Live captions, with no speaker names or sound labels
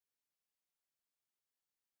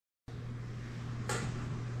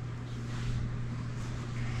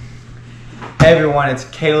Hey everyone, it's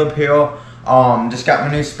Caleb here. Just got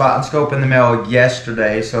my new spotting scope in the mail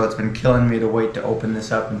yesterday, so it's been killing me to wait to open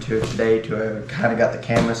this up until today to kind of got the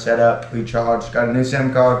camera set up, recharged, got a new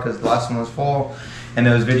SIM card because the last one was full, and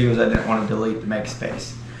those videos I didn't want to delete to make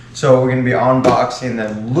space. So we're going to be unboxing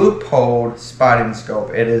the Leupold spotting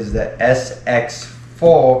scope. It is the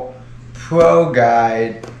SX-4 Pro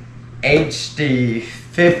Guide HD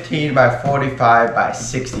 15 by 45 by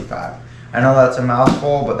 65. I know that's a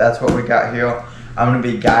mouthful, but that's what we got here. I'm going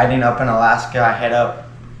to be guiding up in Alaska. I head up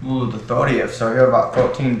the 30th, so here about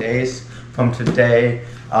 14 days from today.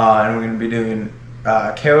 And we're going to be doing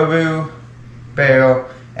caribou, bear,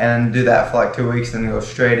 and do that for like 2 weeks, then go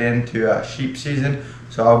straight into sheep season.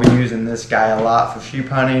 So I'll be using this guy a lot for sheep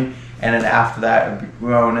hunting, and then after that I'll be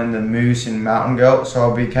going into moose and mountain goat. So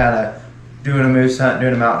I'll be kind of doing a moose hunt,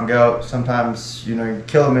 doing a mountain goat. Sometimes, you know, you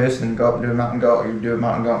kill a moose and go up and do a mountain goat, or you do a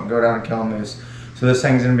mountain goat and go down and kill a moose. So this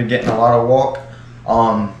thing's gonna be getting a lot of walk,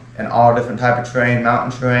 and all different type of terrain,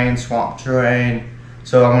 mountain terrain, swamp terrain.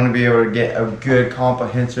 So I'm gonna be able to get a good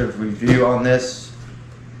comprehensive review on this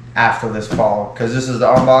after this fall, because this is the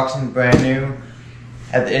unboxing, brand new.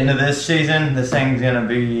 At the end of this season, this thing's gonna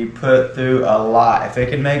be put through a lot. If it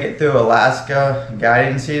can make it through Alaska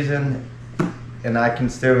guiding season, and I can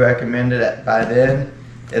still recommend it by then,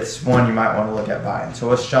 it's one you might want to look at buying. So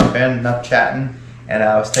let's jump in, enough chatting, and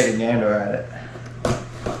let's take a gander at it.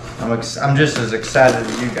 I'm just as excited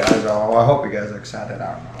as you guys are. Well, I hope you guys are excited.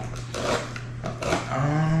 I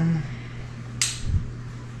don't know.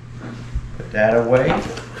 Put that away.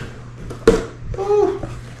 Ooh.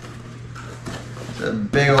 It's a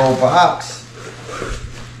big old box.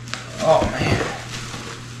 Oh man.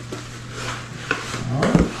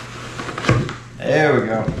 There we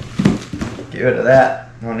go. Get rid of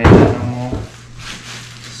that. Don't need that no more.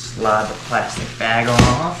 Slide the plastic bag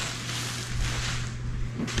off.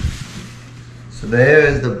 So there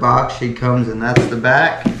is the box she comes in. That's the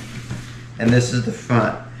back, and this is the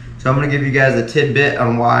front. So I'm gonna give you guys a tidbit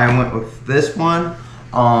on why I went with this one.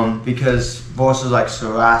 Because voices like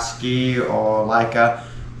Swarovski or Leica,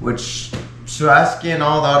 which Swarovski and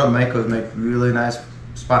all the other makers make really nice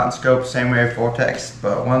spotting scope, same way Vortex,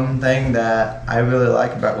 but one thing that I really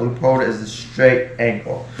like about Leupold is the straight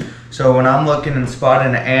angle. So when I'm looking and spotting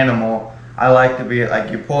an animal, I like to be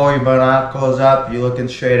like, you pull your binoculars up, you're looking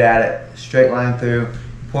straight at it, straight line through. You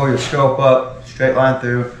pull your scope up, straight line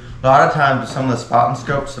through. A lot of times with some of the spotting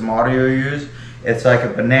scopes, some audio you use, it's like a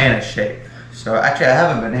banana shape. So actually I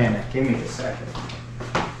have a banana, give me a second.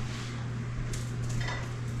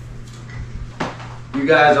 You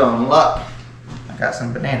guys are in luck. Got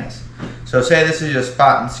some bananas. So say this is your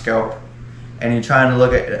spotting scope and you're trying to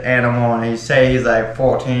look at the animal, and he's like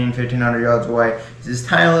 1,500 yards away. It's this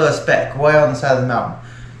tiny little speck way on the side of the mountain.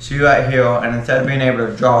 So you're right here, and instead of being able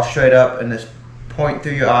to draw straight up and just point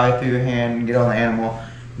through your eye, through your hand, and get on the animal,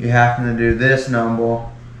 you're having to do this number,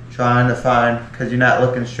 trying to find, because you're not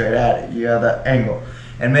looking straight at it. You have that angle.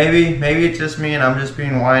 And maybe it's just me and I'm just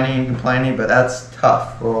being whiny and complaining, but that's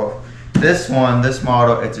tough. For this one, this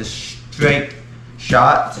model, it's a straight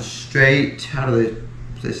shot. It's a straight, how do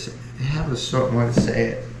they have a certain way to say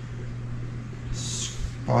it?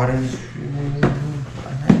 Spotting,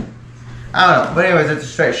 I don't know, but anyways, it's a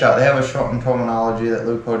straight shot. They have a shortened terminology that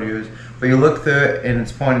Leupold uses, but you look through it and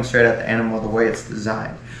it's pointing straight at the animal the way it's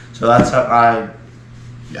designed. So that's something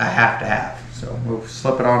I have to have. So we'll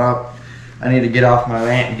slip it on up. I need to get off my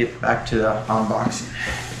rant and get back to the unboxing.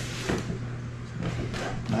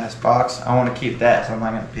 Nice box. I want to keep that, so I'm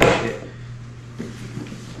not going to pick it.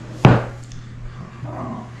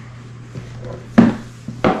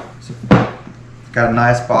 Got a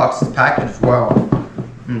nice box. It's packaged well.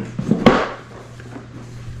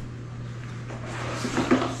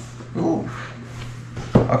 Ooh.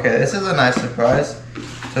 Okay, this is a nice surprise.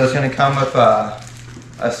 So it's going to come with a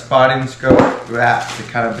spotting scope wrap to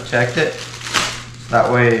kind of protect it. So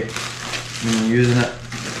that way, when you're using it,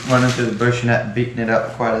 running through the bush, you're not beating it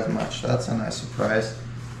up quite as much. So that's a nice surprise.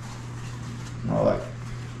 More like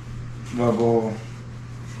rubber,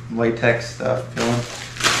 latex stuff.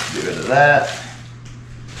 Get rid of that.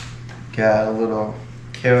 Got a little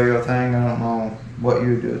carrier thing. I don't know what you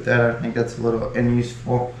would do with that. I think that's a little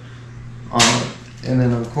unuseful. And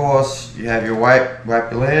then of course you have your wipe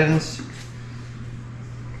your lens,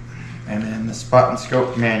 and then the spotting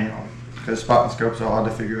scope manual, because spotting scopes are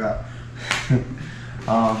hard to figure out.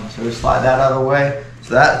 So we slide that out of the way.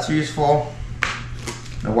 So that's useful.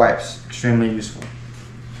 The wipe's extremely useful.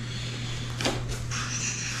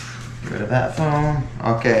 Get rid of that phone.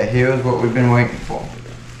 Okay, here's what we've been waiting for.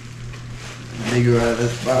 Bigger out of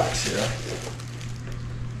this box here.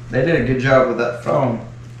 They did a good job with that foam.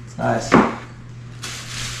 It's nice.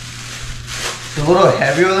 It's a little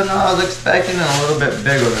heavier than I was expecting and a little bit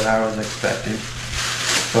bigger than I was expecting.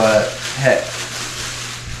 But heck,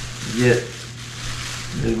 it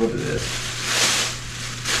is what it is.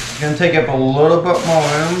 It's gonna take up a little bit more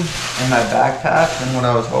room in my backpack than what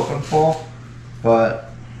I was hoping for,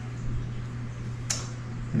 but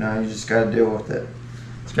you know, you just gotta deal with it.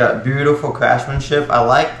 It's got beautiful craftsmanship.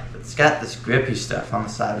 It's got this grippy stuff on the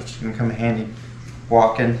side, which can come handy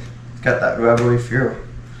walking. It's got that rubbery feel.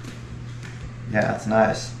 Yeah, it's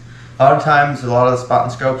nice. A lot of times, a lot of the spotting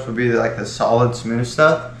scopes will be like the solid, smooth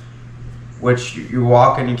stuff, which you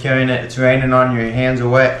walk and you're carrying it, it's raining on you, your hands are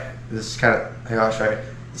wet. This is kind of, here, I'll show you.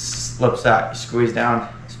 This slips out, you squeeze down,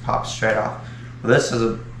 this pops straight off. Well, this has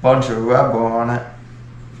a bunch of rubber on it.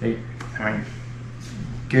 I mean,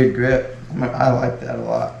 good grip. I like that a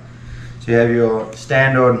lot. So you have your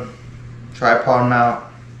standard tripod mount,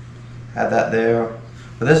 have that there.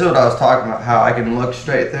 But this is what I was talking about, how I can look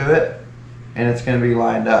straight through it and it's going to be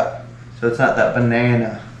lined up. So it's not that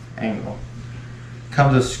banana angle.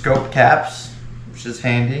 Comes with scope caps, which is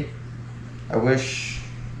handy. I wish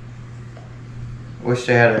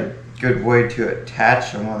they had a good way to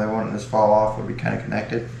attach them while they wouldn't just fall off, would be kind of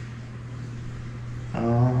connected.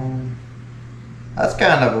 That's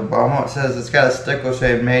kind of a bummer. It says it's got a sticker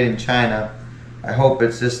saying made in China. I hope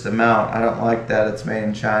it's just the mount. I don't like that it's made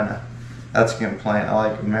in China. That's a complaint. I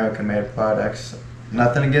like American made products.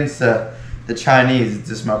 Nothing against the Chinese, it's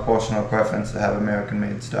just my personal preference to have American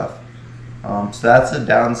made stuff. So that's the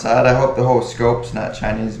downside. I hope the whole scope's not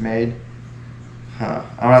Chinese made. I'm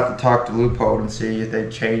gonna have to talk to Leupold and see if they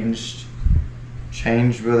changed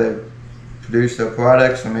where they produce their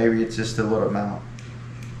products, or maybe it's just a little mount,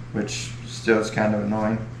 which still is kind of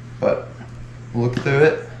annoying. But look through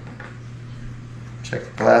it, check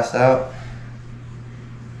the glass out.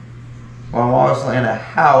 Well, I'm obviously in a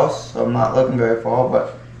house, so I'm not looking very far,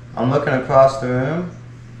 but I'm looking across the room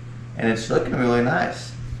and it's looking really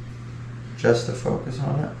nice. Just to focus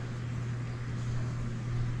on it.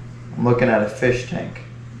 I'm looking at a fish tank.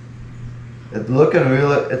 It's looking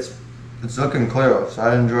it's looking clear, so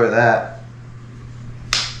I enjoy that.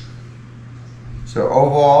 So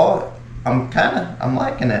overall, I'm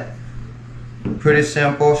liking it. Pretty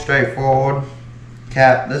simple, straightforward.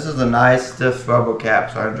 Cap. This is a nice stiff rubber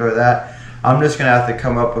cap, so I enjoy that. I'm just gonna have to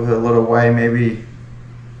come up with a little way, maybe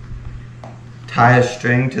tie a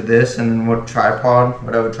string to this and then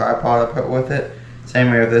whatever tripod I put with it. Same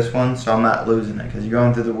way with this one, so I'm not losing it, because you're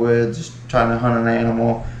going through the woods, just trying to hunt an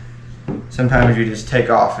animal. Sometimes you just take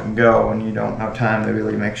off and go and you don't have time to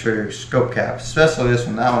really make sure your scope cap, especially this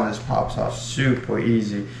one, that one just pops off super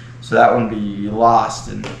easy. So that one be lost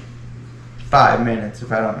in 5 minutes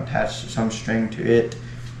if I don't attach some string to it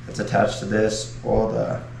that's attached to this, or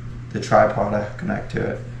the tripod I connect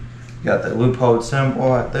to it. You got the Leupold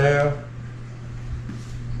symbol right there.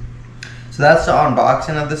 So that's the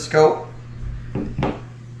unboxing of the scope.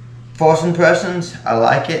 First impressions, I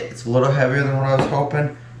like it. It's a little heavier than what I was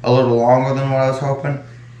hoping, a little longer than what I was hoping,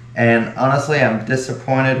 and honestly I'm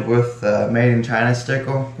disappointed with the made in China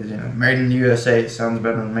sticker, because you know, made in the USA sounds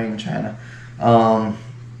better than made in China.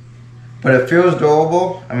 But it feels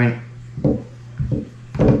durable. I mean,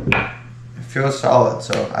 it feels solid,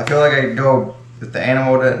 so I feel like I could go, if the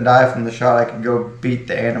animal didn't die from the shot, I could go beat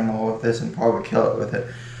the animal with this and probably kill it with it.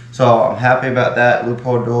 So I'm happy about that.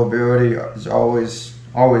 Leupold durability is always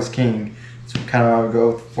king. So kind of how I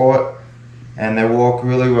go for it. And they work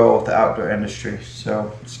really well with the outdoor industry.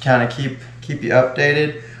 So just kind of keep you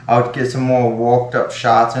updated. I'll get some more walked up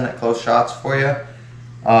shots in it, close shots for you.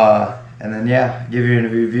 And then yeah, give you a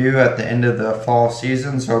review at the end of the fall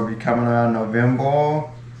season. So it'll be coming around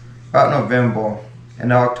about November.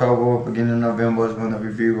 End of October, beginning of November is when the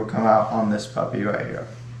review will come out on this puppy right here.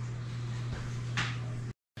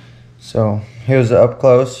 So here's the up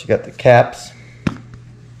close. You got the caps.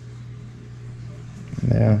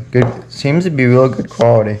 Yeah, good. Seems to be real good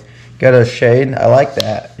quality. Got a shade. I like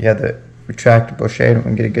that. You have the retractable shade. We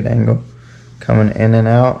can get a good angle coming in and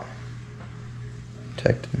out.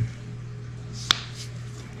 Protecting.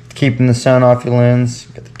 Keeping the sun off your lens.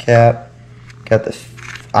 Got the cap. Got the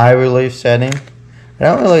eye relief setting.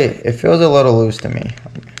 It feels a little loose to me.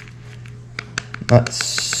 Not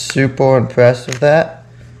super impressed with that,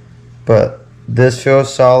 but this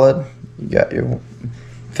feels solid. You got your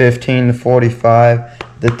 15 to 45.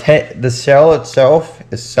 The shell itself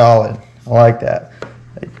is solid. I like that.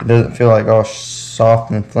 It doesn't feel like all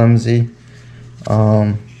soft and flimsy.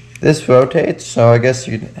 This rotates, so I guess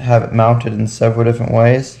you have it mounted in several different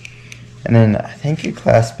ways. And then I think you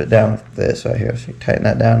clasp it down with this right here. So you tighten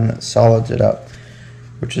that down and it solids it up,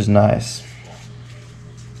 which is nice.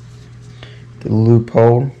 The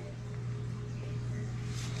Leupold.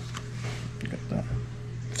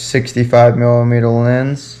 65mm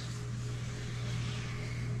lens.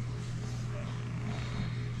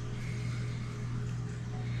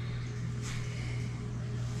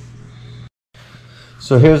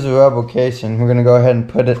 So here's the Rebel casing. We're gonna go ahead and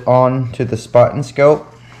put it on to the spotting scope.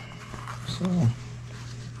 So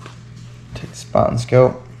take the spotting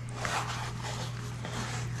scope.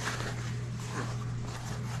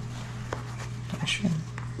 Actually,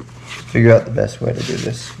 figure out the best way to do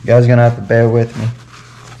this. You guys are gonna have to bear with me.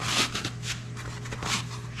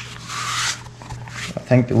 I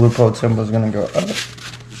think the Leupold symbol is gonna go up.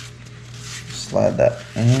 Slide that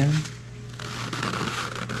in.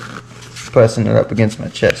 Pressing it up against my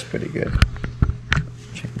chest pretty good.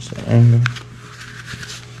 Change that angle.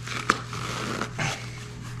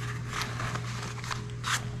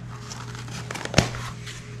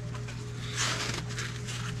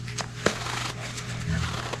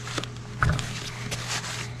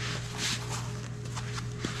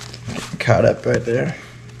 Getting caught up right there.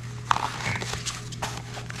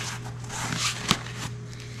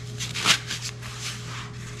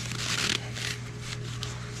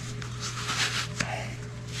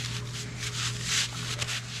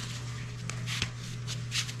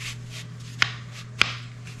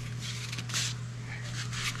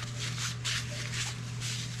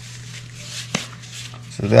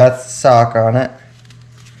 So that's the sock on it.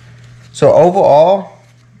 So overall,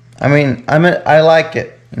 I mean, I like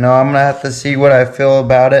it. You know, I'm gonna have to see what I feel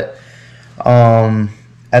about it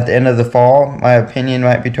at the end of the fall. My opinion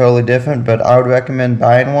might be totally different, but I would recommend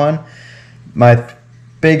buying one. My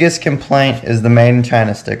biggest complaint is the Made in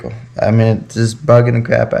China sticker. I mean, it's just bugging the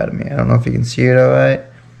crap out of me. I don't know if you can see it all right.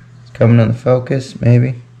 It's coming into focus,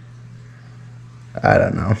 maybe. I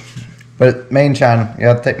don't know. But Made in China. You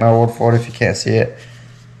have to take my word for it if you can't see it.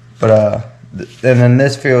 But and then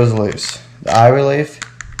this feels loose. The eye relief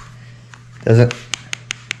doesn't. I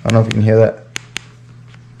don't know if you can hear that.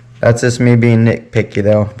 That's just me being nitpicky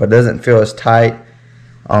though. But it doesn't feel as tight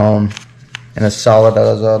and as solid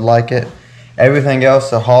as I'd like it. Everything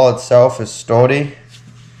else, the hull itself is sturdy.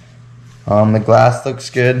 The glass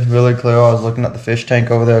looks good, really clear. I was looking at the fish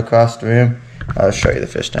tank over there across the room. I'll show you the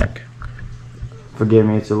fish tank. Forgive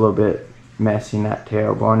me, it's a little bit messy, not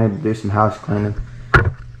terrible. I need to do some house cleaning.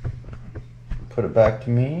 Put it back to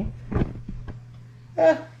me.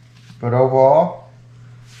 Yeah. But overall,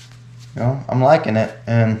 you know, I'm liking it,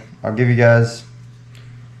 and I'll give you guys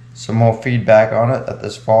some more feedback on it at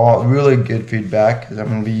this fall. Really good feedback, because I'm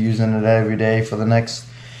going to be using it every day for the next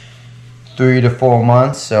 3 to 4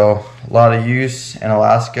 months. So a lot of use in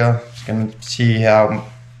Alaska. Just going to see how.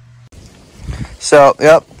 So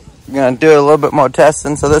yep, I'm going to do a little bit more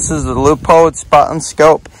testing. So this is the Leupold spotting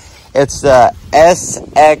scope. It's the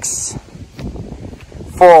SX-4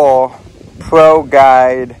 Pro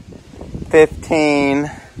Guide 15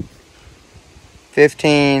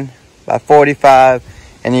 by 45,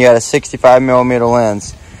 and you got a 65mm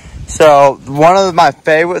lens. So one of my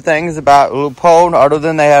favorite things about Leupold, other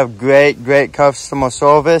than they have great customer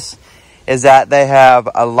service, is that they have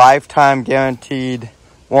a lifetime guaranteed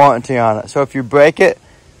warranty on it. So if you break it,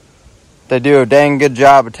 they do a dang good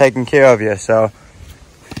job of taking care of you. So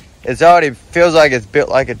it's already feels like it's built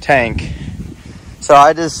like a tank. So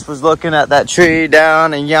I just was looking at that tree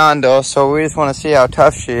down in yonder, so we just want to see how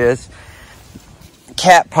tough she is.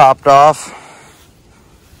 Cap popped off,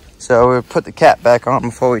 so we'll put the cap back on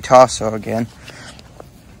before we toss her again.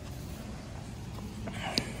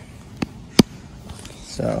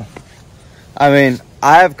 So, I mean,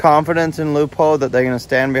 I have confidence in Leupold that they're going to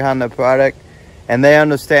stand behind their product, and they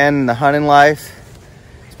understand in the hunting life,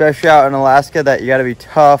 especially out in Alaska, that you got to be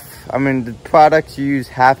tough. I mean, the products you use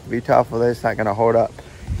have to be tough, or they're just not going to hold up.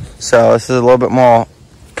 So this is a little bit more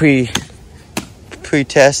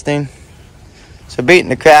pre-testing. So beating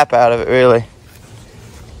the crap out of it, really.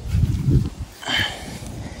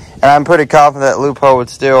 And I'm pretty confident that Leupold would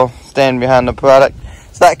still stand behind the product.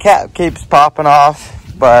 So that cap keeps popping off,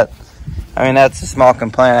 but I mean, that's a small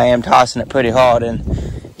complaint. I am tossing it pretty hard, and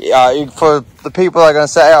for the people that are going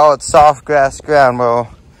to say, oh, it's soft grass ground,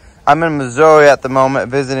 well, I'm in Missouri at the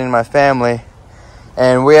moment visiting my family,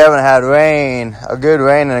 and we haven't had rain, a good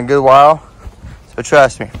rain in a good while. So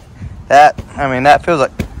trust me, that feels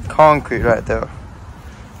like concrete right there.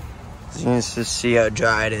 You can just see how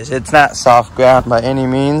dry it is. It's not soft ground by any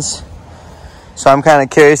means. So I'm kind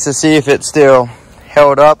of curious to see if it's still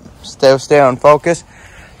held up, still stay on focus. So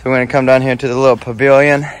we're going to come down here to the little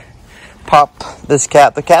pavilion, pop this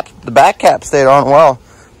cap. The back cap stayed on well.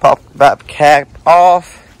 Pop the back cap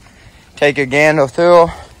off, take a gander through,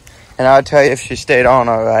 and I'll tell you if she stayed on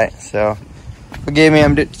all right. So forgive me,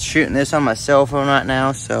 I'm shooting this on my cell phone right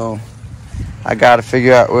now, so I gotta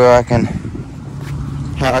figure out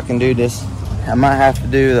how I can do this. I might have to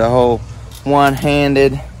do the whole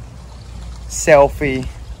one-handed selfie,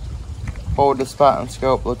 hold the spot and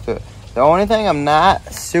scope, look through it. The only thing I'm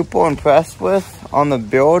not super impressed with on the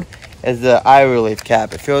build is the eye relief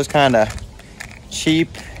cap. It feels kind of cheap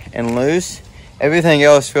and loose. Everything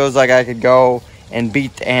else feels like I could go and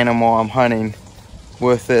beat the animal I'm hunting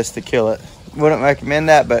with this to kill it. Wouldn't recommend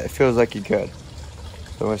that, but it feels like you could.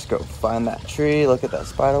 So let's go find that tree, look at that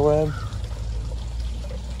spider web.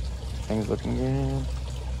 Things looking good.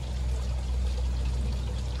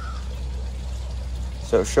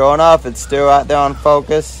 So sure enough, it's still right there on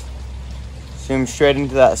focus. Zoom straight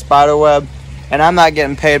into that spider web. And I'm not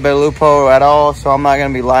getting paid by Leupold at all, so I'm not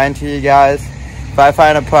gonna be lying to you guys. If I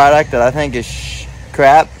find a product that I think is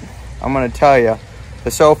crap, I'm gonna tell you.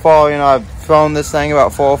 But so far, you know, I've thrown this thing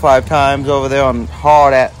about 4 or 5 times over there on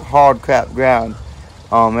hard crap ground.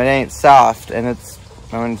 It ain't soft, and it's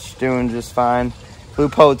doing just fine.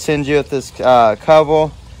 Leupold sends you with this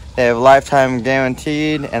cover. They have lifetime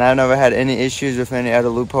guaranteed, and I've never had any issues with any other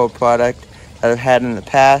Leupold product that I've had in the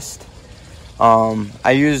past. I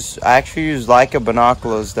actually use Leica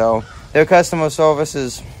binoculars though. Their customer service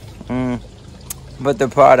is, but the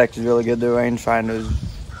product is really good. The rangefinder is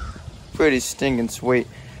pretty stinking sweet.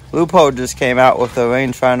 Leupold just came out with the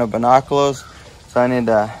rangefinder binoculars, so I need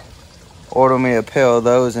to order me a pair of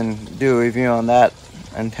those and do a review on that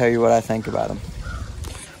and tell you what I think about them.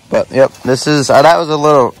 But yep, this is that was a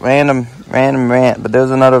little random rant, but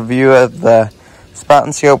there's another view of the spot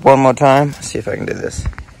and scope one more time. Let's see if I can do this.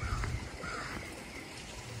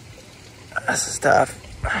 This is tough.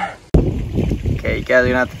 Okay, you guys are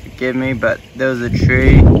gonna have to forgive me, but there's a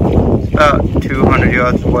tree. It's about 200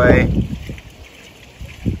 yards away.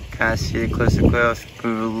 Kind of see it close to clear.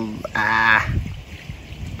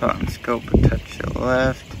 Spot and scope a touch to the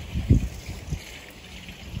left.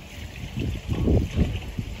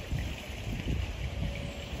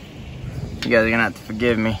 You guys are gonna have to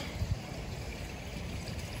forgive me.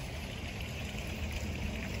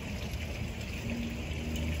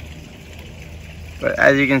 But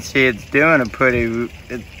as you can see, it's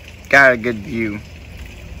got a good view.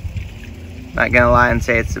 Not gonna lie and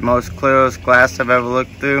say it's the most clearest glass I've ever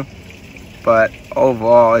looked through, but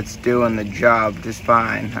overall it's doing the job just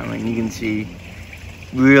fine. I mean, you can see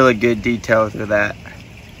really good details with that.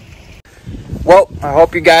 Well, I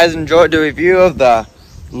hope you guys enjoyed the review of the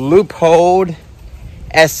Leupold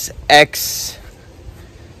SX-4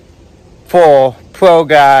 Pro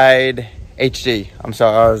Guide HD. I'm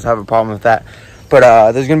sorry, I always have a problem with that.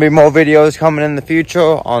 But there's going to be more videos coming in the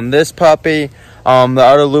future on this puppy. The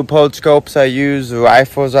other Leupold scopes I use, the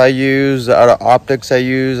rifles I use, the other optics I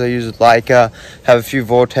use Leica. Have a few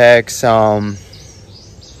Vortex. I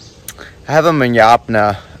have a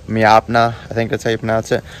Myopna, I think that's how you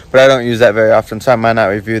pronounce it. But I don't use that very often, so I might not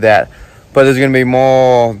review that. But there's going to be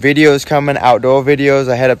more videos coming, outdoor videos.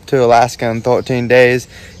 I head up to Alaska in 13 days.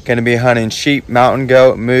 Going to be hunting sheep, mountain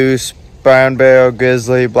goat, moose, brown bear,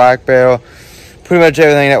 grizzly, black bear. Pretty much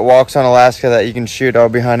everything that walks on Alaska that you can shoot, I'll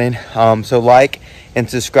be hunting. So like and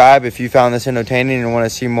subscribe if you found this entertaining and want to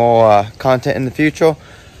see more content in the future.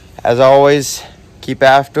 As always, keep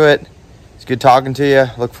after it. It's good talking to you.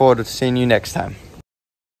 Look forward to seeing you next time.